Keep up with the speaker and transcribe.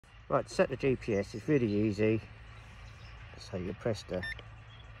Right, to set the GPS, it's really easy. So you press the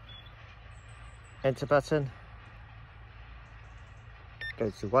enter button, go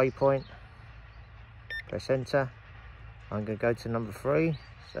to waypoint, press enter. I'm going to go to number 3,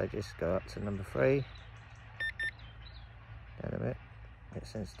 so just go up to number 3. Down a bit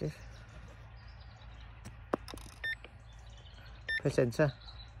sensitive. Press enter,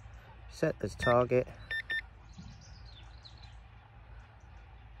 set as target.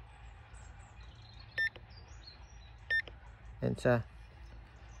 Enter.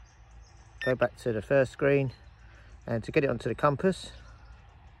 Go back to the first screen, and to get it onto the compass,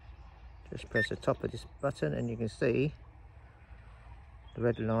 just press the top of this button and you can see the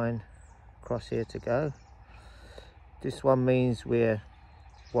red line across here to go. This one means we're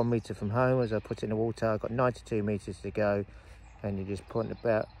 1 meter from home. As I put it in the water, I've got 92 meters to go, and you just point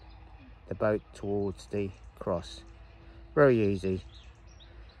about the boat towards the cross. Very easy.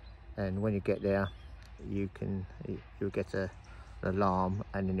 And when you get there, you'll get an alarm,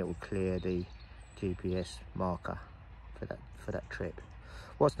 and then it will clear the GPS marker for that trip.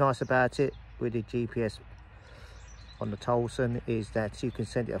 What's nice about it with the GPS on the Tolson is that you can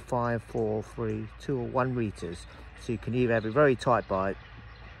send it a 5, 4, 3, 2 or 1 meters. So you can either have a very tight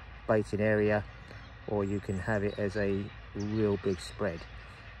baiting area, or you can have it as a real big spread.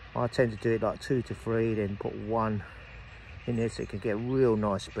 I tend to do it like 2 to 3, then put 1 in there so you can get a real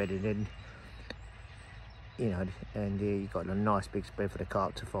nice spread, and then and you've got a nice big spread for the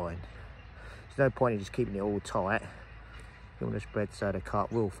carp to find. There's no point in just keeping it all tight. You want to spread so the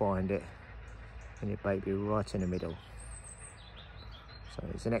carp will find it, and your bait will be right in the middle. So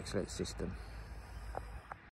it's an excellent system.